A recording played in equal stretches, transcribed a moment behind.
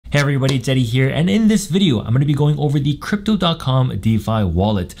Hey everybody, it's Eddie here, and in this video, I'm going to be going over the Crypto.com DeFi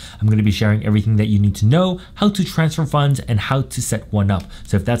wallet. I'm going to be sharing everything that you need to know, how to transfer funds, and how to set one up.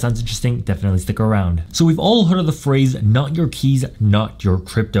 So if that sounds interesting, definitely stick around. So we've all heard of the phrase, not your keys, not your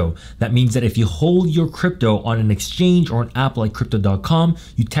crypto. That means that if you hold your crypto on an exchange or an app like Crypto.com,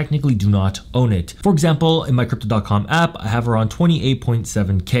 you technically do not own it. For example, in my Crypto.com app, I have around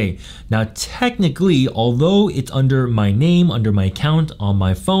 28.7K. Now, technically, although it's under my name, under my account on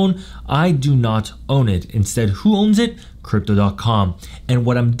my phone, I do not own it. Instead, who owns it? Crypto.com. And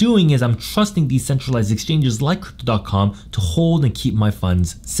what I'm doing is I'm trusting these centralized exchanges like Crypto.com to hold and keep my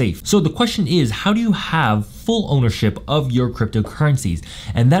funds safe. So the question is, how do you have full ownership of your cryptocurrencies?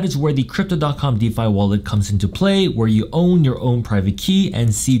 And that is where the Crypto.com DeFi wallet comes into play, where you own your own private key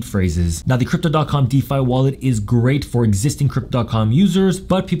and seed phrases. Now, the Crypto.com DeFi wallet is great for existing Crypto.com users,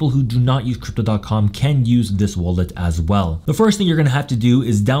 but people who do not use Crypto.com can use this wallet as well. The first thing you're going to have to do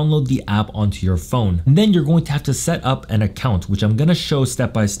is download the app onto your phone. And then you're going to have to set up an account, which I'm going to show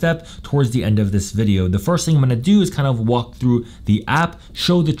step by step towards the end of this video. The first thing I'm going to do is kind of walk through the app,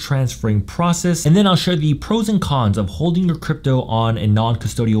 show the transferring process, and then I'll share the pros and cons of holding your crypto on a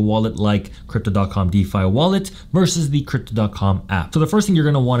non-custodial wallet like Crypto.com DeFi wallet versus the Crypto.com app. So the first thing you're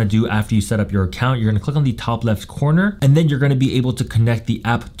going to want to do after you set up your account, you're going to click on the top left corner, and then you're going to be able to connect the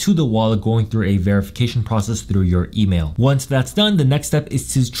app to the wallet, going through a verification process through your email. Once that's done, the next step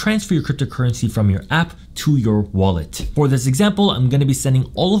is to transfer your cryptocurrency from your app to your wallet. For this example, I'm going to be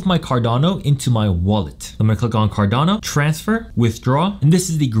sending all of my Cardano into my wallet. I'm going to click on Cardano, transfer, withdraw. And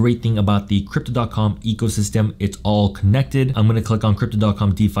this is the great thing about the Crypto.com ecosystem. It's all connected. I'm going to click on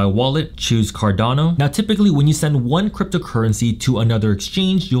Crypto.com DeFi wallet, choose Cardano. Now, typically when you send one cryptocurrency to another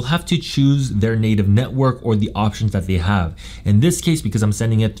exchange, you'll have to choose their native network or the options that they have. In this case, because I'm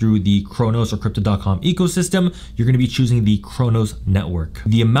sending it through the Kronos or Crypto.com ecosystem, you're going to be choosing the Kronos network.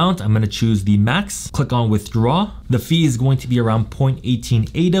 The amount, I'm going to choose the max, click on withdraw. The fee is going to be around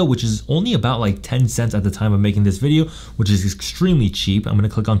 0.18 ADA, which is only about like 10 cents at the time of making this video, which is extremely cheap. I'm going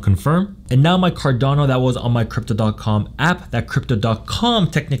to click on confirm. And now my Cardano that was on my Crypto.com app, that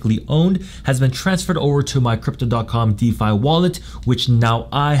Crypto.com technically owned, has been transferred over to my Crypto.com DeFi wallet, which now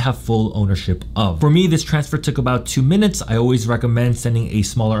I have full ownership of. For me, this transfer took about 2 minutes. I always recommend sending a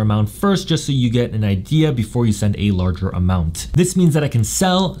smaller amount first, just so you get an idea before you send a larger amount. This means that I can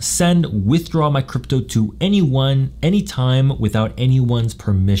sell, send, withdraw my crypto to anyone, anytime, without anyone's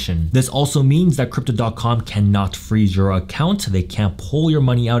permission. This also means that Crypto.com cannot freeze your account. They can't pull your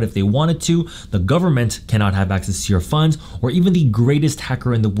money out if they wanted to. The government cannot have access to your funds, or even the greatest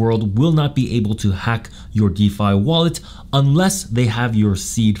hacker in the world will not be able to hack your DeFi wallet unless they have your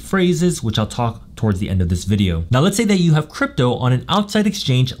seed phrases, which I'll talk towards the end of this video. Now, let's say that you have crypto on an outside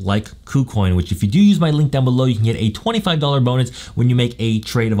exchange like KuCoin, which if you do use my link down below, you can get a $25 bonus when you make a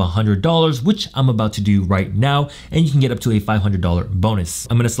trade of $100, which I'm about to do right now, and you can get up to a $500 bonus.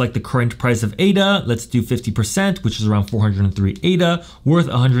 I'm going to select the current price of ADA. Let's do 50%, which is around 403 ADA, worth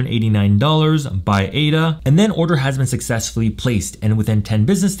 $189 by ADA. And then order has been successfully placed, and within 10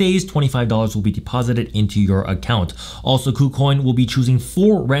 business days, $25 will be deposited into your account. Also, KuCoin will be choosing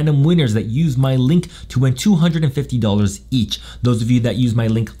 4 random winners that use my link to win $250 each. Those of you that used my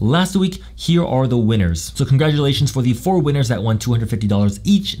link last week, here are the winners. So congratulations for the 4 winners that won $250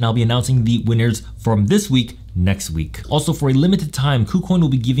 each, and I'll be announcing the winners from this week next week. Also, for a limited time, KuCoin will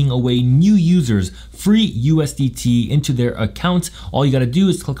be giving away new users free USDT into their accounts. All you got to do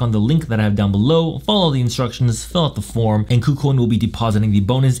is click on the link that I have down below, follow the instructions, fill out the form, and KuCoin will be depositing the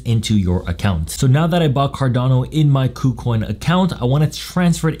bonus into your account. So now that I bought Cardano in my KuCoin account, I want to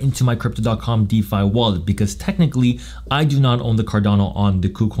transfer it into my Crypto.com DeFi wallet, because technically I do not own the Cardano on the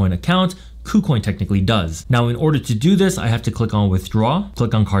KuCoin account. KuCoin technically does. Now, in order to do this, I have to click on withdraw,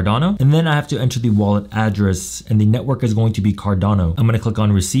 click on Cardano, and then I have to enter the wallet address, and the network is going to be Cardano. I'm going to click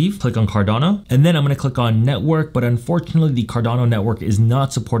on receive, click on Cardano, and then I'm going to click on network, but unfortunately the Cardano network is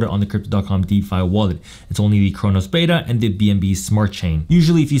not supported on the Crypto.com DeFi wallet. It's only the Kronos Beta and the BNB Smart Chain.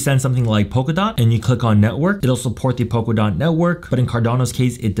 Usually if you send something like Polkadot and you click on network, it'll support the Polkadot network, but in Cardano's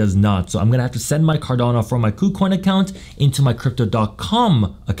case, it does not. So I'm going to have to send my Cardano from my KuCoin account into my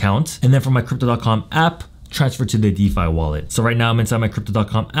Crypto.com account, and then from my Crypto.com app, transfer to the DeFi wallet. So right now I'm inside my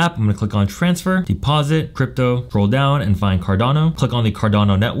Crypto.com app. I'm going to click on transfer, deposit, crypto, scroll down and find Cardano. Click on the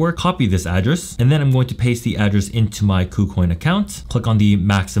Cardano network, copy this address, and then I'm going to paste the address into my KuCoin account. Click on the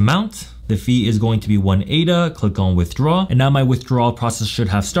max amount. The fee is going to be 1 ADA. Click on withdraw. And now my withdrawal process should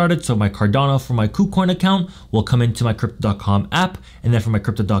have started. So my Cardano from my KuCoin account will come into my Crypto.com app. And then from my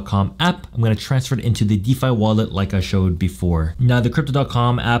Crypto.com app, I'm going to transfer it into the DeFi wallet like I showed before. Now the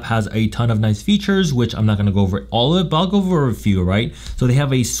Crypto.com app has a ton of nice features, which I'm not going to go over all of it, but I'll go over a few, right? So they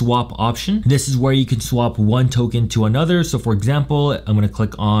have a swap option. This is where you can swap one token to another. So for example, I'm going to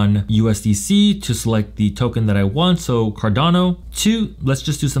click on USDC to select the token that I want. So Cardano to, let's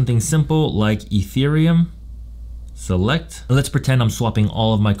just do something simple like Ethereum. Select. Let's pretend I'm swapping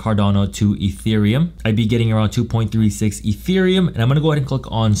all of my Cardano to Ethereum. I'd be getting around 2.36 Ethereum, and I'm going to go ahead and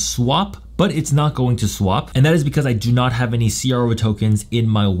click on swap. But it's not going to swap. And that is because I do not have any CRO tokens in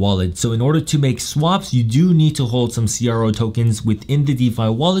my wallet. So in order to make swaps, you do need to hold some CRO tokens within the DeFi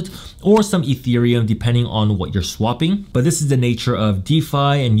wallet or some Ethereum, depending on what you're swapping. But this is the nature of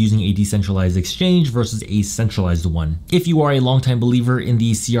DeFi and using a decentralized exchange versus a centralized one. If you are a longtime believer in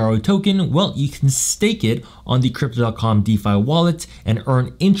the CRO token, well, you can stake it on the Crypto.com DeFi wallet and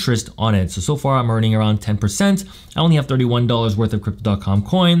earn interest on it. So far I'm earning around 10%. I only have $31 worth of Crypto.com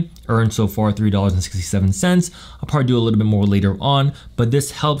coin, earned so far $3.67. I'll probably do a little bit more later on, but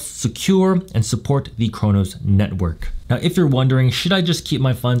this helps secure and support the Chronos network. Now, if you're wondering, should I just keep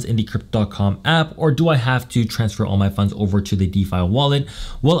my funds in the Crypto.com app or do I have to transfer all my funds over to the DeFi wallet?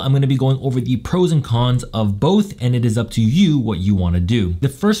 Well, I'm going to be going over the pros and cons of both, and it is up to you what you want to do. The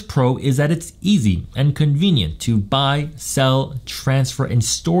first pro is that it's easy and convenient to buy, sell, transfer, and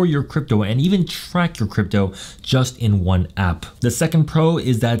store your crypto and even track your crypto just in one app. The second pro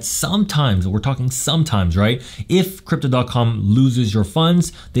is that sometimes, we're talking sometimes, right? If Crypto.com loses your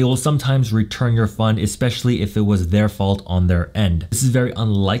funds, they will sometimes return your fund, especially if it was their fault on their end. This is very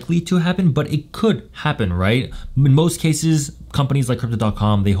unlikely to happen, but it could happen, right? In most cases, companies like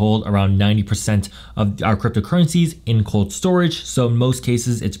Crypto.com, they hold around 90% of our cryptocurrencies in cold storage. So in most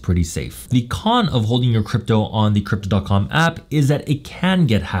cases, it's pretty safe. The con of holding your crypto on the Crypto.com app is that it can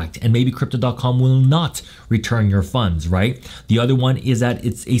get hacked and maybe Crypto.com will not return your funds, right? The other one is that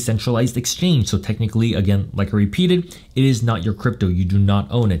it's a centralized exchange. So technically, again, like I repeated, it is not your crypto. You do not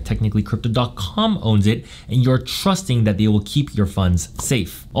own it. Technically, Crypto.com owns it and you're trusting that they will keep your funds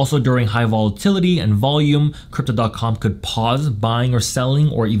safe. Also, during high volatility and volume, Crypto.com could pause buying or selling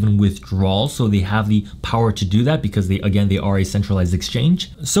or even withdrawal. So they have the power to do that because they are a centralized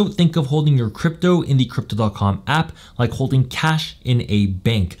exchange. So think of holding your crypto in the Crypto.com app like holding cash in a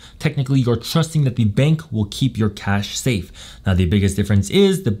bank. Technically, you're trusting that the bank will keep your cash safe. Now, the biggest difference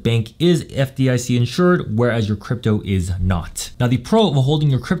is the bank is FDIC insured, whereas your crypto is not. Now, the pro of holding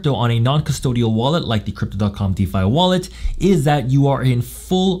your crypto on a non-custodial wallet like the Crypto.com DeFi wallet is that you are in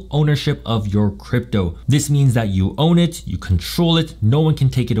full ownership of your crypto. This means that you own it, you control it, no one can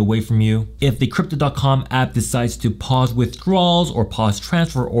take it away from you. If the Crypto.com app decides to pause withdrawals or pause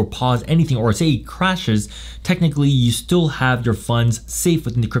transfer or pause anything or say it crashes, technically you still have your funds safe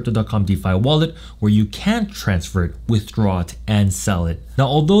within the Crypto.com DeFi wallet where you can transfer it, withdraw it, and sell it. Now,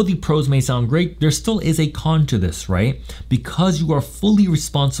 although the pros may sound great, there still is a con to this, right? Because you are fully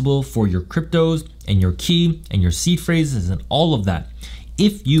responsible for your cryptos and your key and your seed phrases and all of that.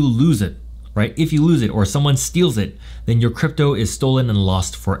 If you lose it, right? If you lose it or someone steals it, then your crypto is stolen and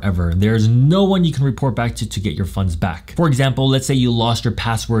lost forever. There's no one you can report back to get your funds back. For example, let's say you lost your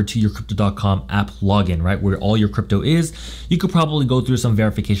password to your Crypto.com app login, right? Where all your crypto is. You could probably go through some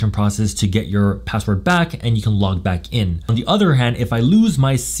verification process to get your password back and you can log back in. On the other hand, if I lose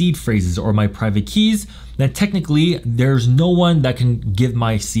my seed phrases or my private keys, then technically there's no one that can give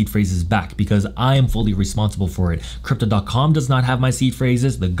my seed phrases back because I am fully responsible for it. Crypto.com does not have my seed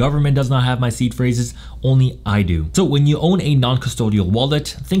phrases. The government does not have my seed phrases. Only I do. So when you own a non-custodial wallet,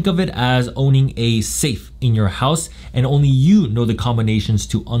 think of it as owning a safe in your house and only you know the combinations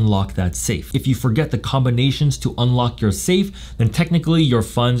to unlock that safe. If you forget the combinations to unlock your safe, then technically your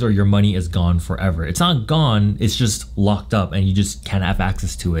funds or your money is gone forever. It's not gone, it's just locked up and you just can't have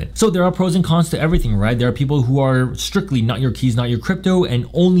access to it. So there are pros and cons to everything, right? There are people who are strictly not your keys, not your crypto and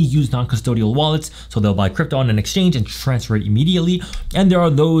only use non-custodial wallets. So they'll buy crypto on an exchange and transfer it immediately. And there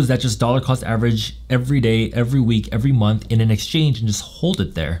are those that just dollar cost average every day, every week, every month in an exchange and just hold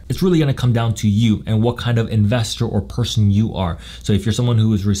it there. It's really gonna come down to you and what kind of investor or person you are. So if you're someone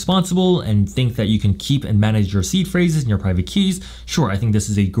who is responsible and think that you can keep and manage your seed phrases and your private keys, sure, I think this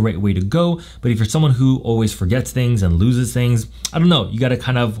is a great way to go. But if you're someone who always forgets things and loses things, I don't know, you gotta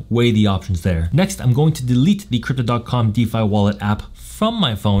kind of weigh the options there. Next, I'm going to delete the Crypto.com DeFi Wallet app from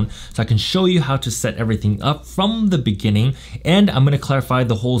my phone so I can show you how to set everything up from the beginning. And I'm going to clarify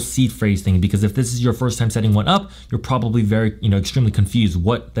the whole seed phrase thing because if this is your first time setting one up, you're probably very, extremely confused.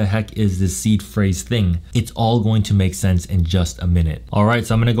 What the heck is this seed phrase thing? It's all going to make sense in just a minute. All right,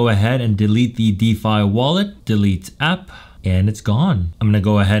 so I'm gonna go ahead and delete the DeFi wallet, delete app, and it's gone. I'm gonna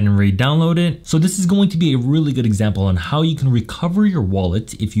go ahead and re-download it. So this is going to be a really good example on how you can recover your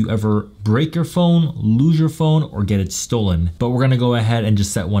wallet if you ever break your phone, lose your phone, or get it stolen. But we're gonna go ahead and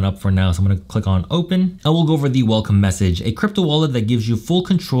just set one up for now. So I'm gonna click on open, and we'll go over the welcome message, a crypto wallet that gives you full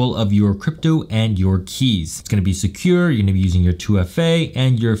control of your crypto and your keys. It's gonna be secure. You're gonna be using your 2FA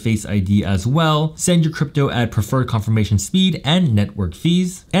and your Face ID as well. Send your crypto at preferred confirmation speed and network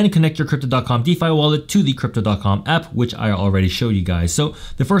fees, and connect your Crypto.com DeFi wallet to the Crypto.com app, which I already showed you guys. So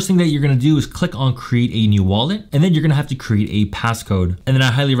the first thing that you're gonna do is click on create a new wallet, and then you're gonna have to create a passcode. And then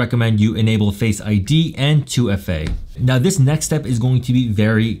I highly recommend you enable Face ID and 2FA. Now this next step is going to be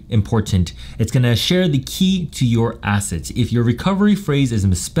very important. It's gonna share the key to your assets. If your recovery phrase is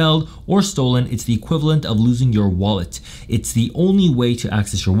misspelled or stolen, it's the equivalent of losing your wallet. It's the only way to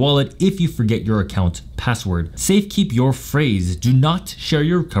access your wallet if you forget your account password. Safekeep your phrase. Do not share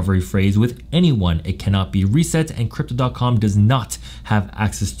your recovery phrase with anyone. It cannot be reset, and Crypto.com does not have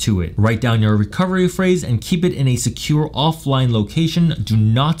access to it. Write down your recovery phrase and keep it in a secure offline location. Do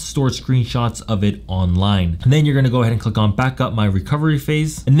not store screenshots of it online. And then you're gonna go ahead and click on backup my recovery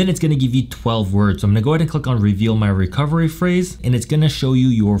phrase, and then it's gonna give you 12 words. So I'm gonna go ahead and click on reveal my recovery phrase, and it's gonna show you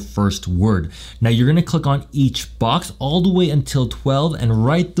your first word. Now you're gonna click on each box all the way until 12 and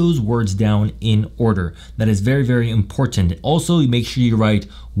write those words down in order. That is very, very important. Also, make sure you write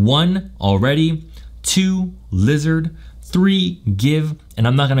 1 already, 2 lizard, 3 give, and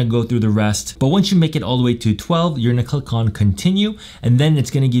I'm not gonna go through the rest. But once you make it all the way to 12, you're gonna click on continue, and then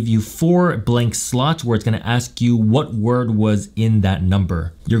it's gonna give you 4 blank slots where it's gonna ask you what word was in that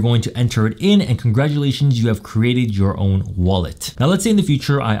number. You're going to enter it in, and congratulations, you have created your own wallet. Now let's say in the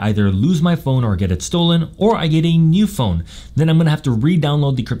future, I either lose my phone or get it stolen, or I get a new phone. Then I'm gonna have to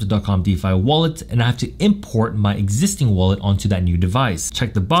re-download the Crypto.com DeFi wallet, and I have to import my existing wallet onto that new device.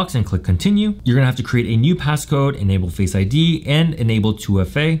 Check the box and click continue. You're gonna have to create a new passcode, enable Face ID, and enable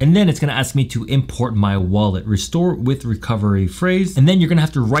 2FA, and then it's gonna ask me to import my wallet, restore with recovery phrase, and then you're gonna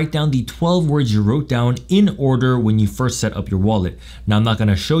have to write down the 12 words you wrote down in order when you first set up your wallet. Now I'm not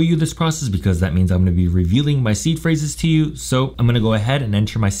gonna show you this process because that means I'm gonna be revealing my seed phrases to you, so I'm gonna go ahead and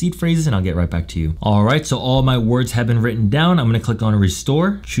enter my seed phrases and I'll get right back to you. All right, so all my words have been written down. I'm gonna click on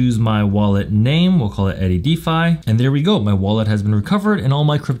restore, choose my wallet name, we'll call it Eddie DeFi, and there we go, my wallet has been recovered and all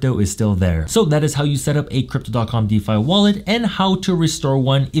my crypto is still there. So that is how you set up a Crypto.com DeFi wallet and how to restore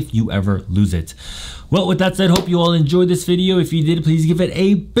one if you ever lose it. Well, with that said, hope you all enjoyed this video. If you did, please give it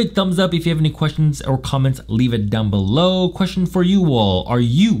a big thumbs up. If you have any questions or comments, leave it down below. Question for you all, are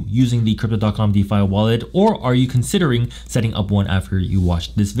you using the Crypto.com DeFi wallet, or are you considering setting up one after you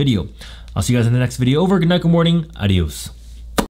watched this video? I'll see you guys in the next video. Over, good night, good morning, adios.